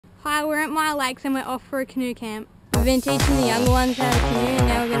Hi, we're at Myall Lakes and we're off for a canoe camp. We've been teaching the younger ones how to canoe and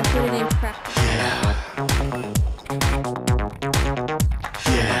now we're going to put it into practice.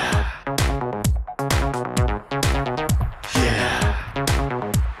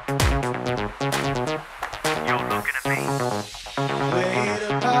 You're looking at me. Way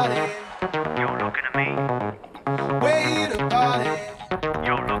to party. You're looking at me. Way to party.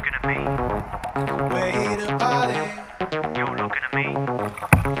 You're looking at me. Way to party. You're looking at me.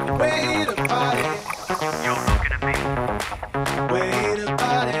 Way to party. You're looking at me. Way to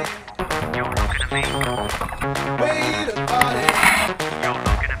party. You're looking at me. Way to party. You're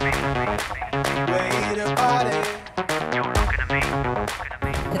looking at me. Way to party. You're looking at me.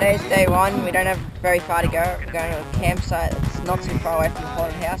 Today's day one. We don't have very far to go. We're going to a campsite that's not too far away from the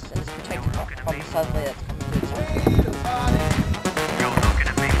haunted house and it's protected from the southerly that's coming through the summer. You're looking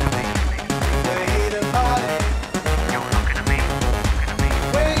at me. Way to party. You're looking at me.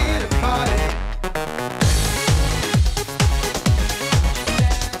 Way to party.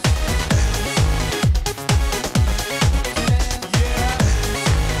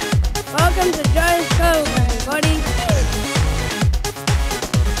 Welcome to JNN Scouts, everybody.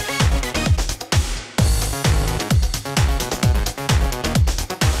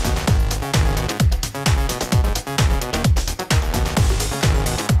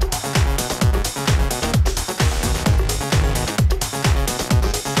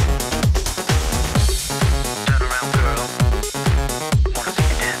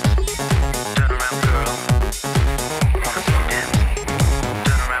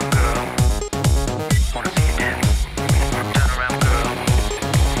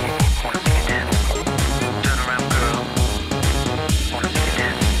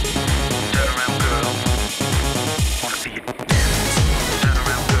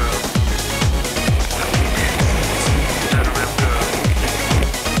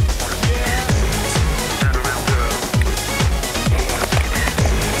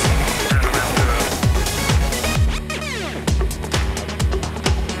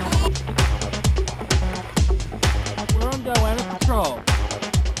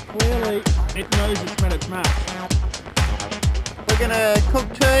 Clearly, it knows it's met its match. We're going to cook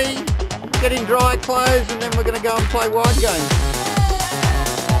tea, get in dry clothes, and then we're going to go and play wide games.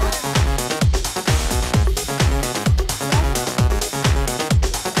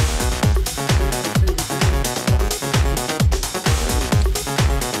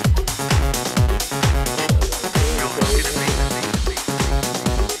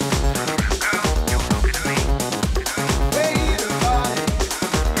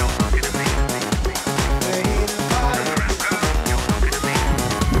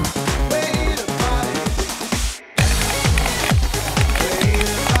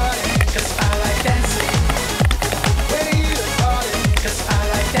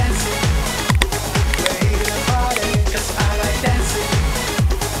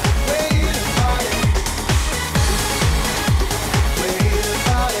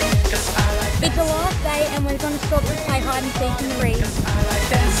 It's the last day and we're going to stop to play hide and seek in the reeds.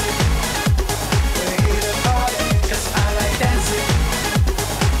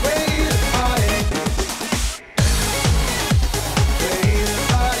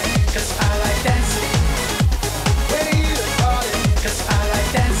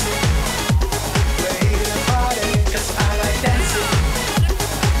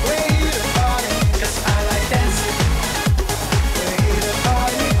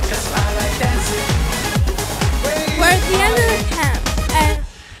 We're at the end of the camp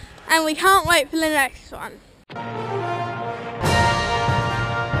and we can't wait for the next one.